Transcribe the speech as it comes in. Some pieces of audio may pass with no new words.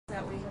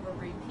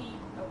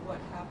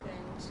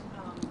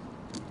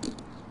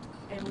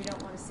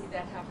see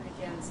that happen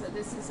again. So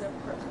this is a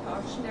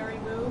precautionary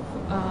move.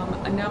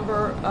 A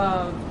number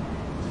of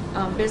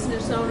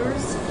business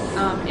owners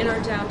in our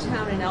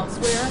downtown and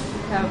elsewhere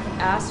have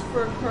asked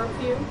for a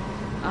curfew.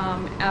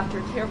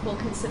 After careful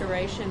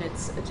consideration,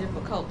 it's a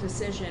difficult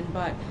decision,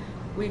 but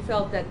we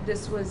felt that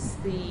this was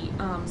the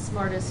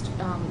smartest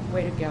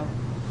way to go.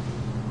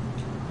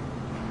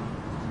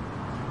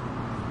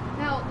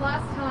 Now,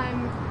 last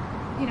time,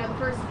 the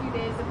first few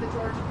days of the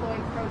George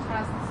Floyd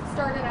protests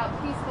started out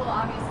peaceful,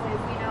 obviously,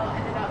 as we know,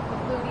 ended up with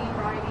looting,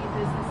 rioting,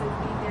 businesses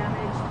being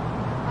damaged.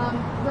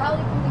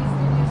 Raleigh police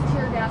did use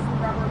tear gas and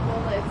rubber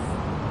bullets.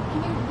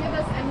 Can you give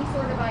us any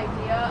sort of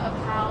idea of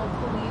how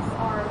police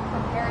are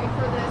preparing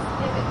for this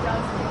if it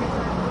does take a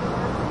turn for the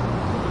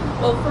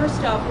worse? Well, first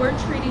off, we're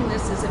treating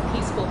this as a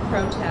peaceful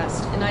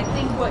protest, and I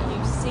think what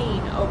you've seen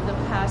over the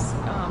past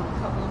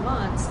couple of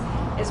months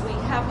is we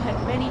have had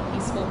many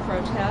peaceful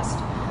protests.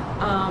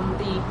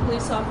 The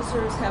police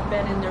officers have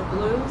been in their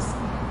blues.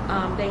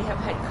 They have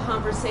had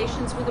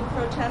conversations with the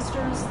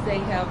protesters. They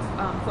have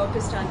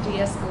focused on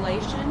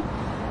de-escalation,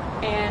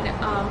 and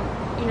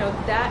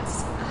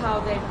that's how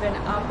they've been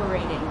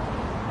operating.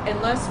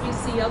 Unless we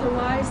see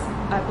otherwise,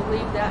 I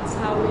believe that's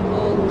how we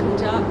will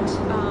conduct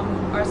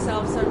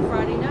ourselves on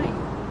Friday night.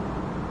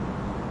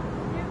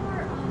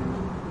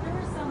 There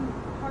were some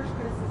harsh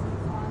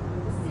criticisms on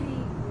the city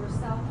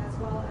yourself as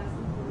well as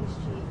the police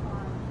chief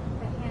on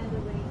the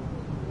handling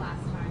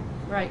last time.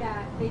 Right.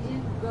 That they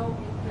didn't go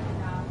in quick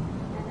enough,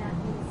 and that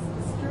the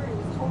security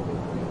was totally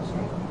put in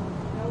shape.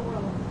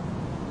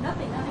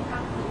 Nothing happened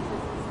to these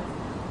businesses.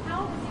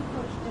 How was the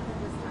approach